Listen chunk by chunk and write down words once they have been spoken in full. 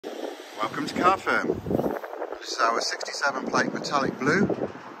Welcome to Car Firm. This is our 67 plate metallic blue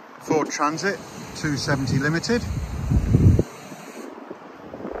Ford Transit 270 Limited.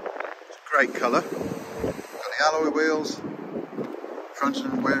 It's a great colour. Got the alloy wheels, front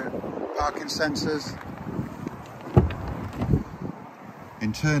and rear parking sensors.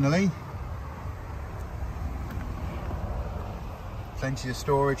 Internally, plenty of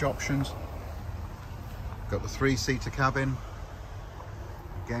storage options. Got the 3-seater cabin,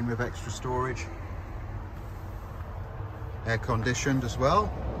 again with extra storage, air conditioned as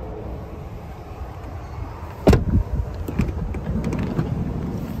well.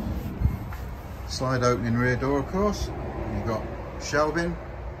 Slide opening rear door, of course. You've got shelving,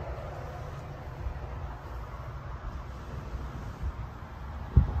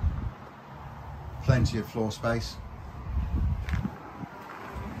 plenty of floor space.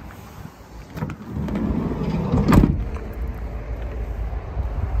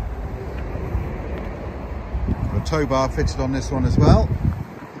 Got a tow bar fitted on this one as well,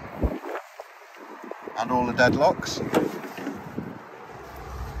 and all the deadlocks.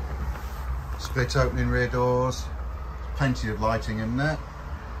 Split opening rear doors, plenty of lighting in there.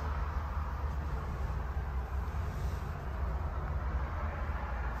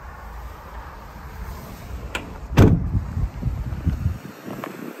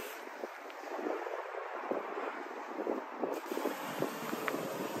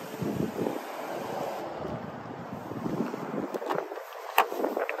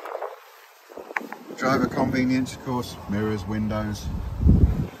 Driver convenience, of course, mirrors, windows,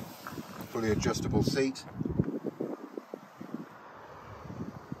 fully adjustable seat.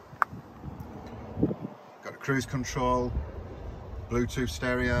 Got a cruise control, Bluetooth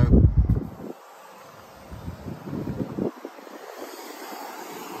stereo.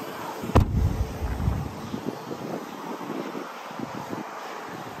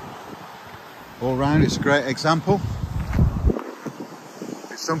 All round, it's a great example.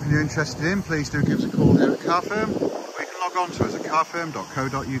 If it's something you're interested in, please do give us a call here at Car Firm, or you can log on to us at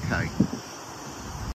carfirm.co.uk.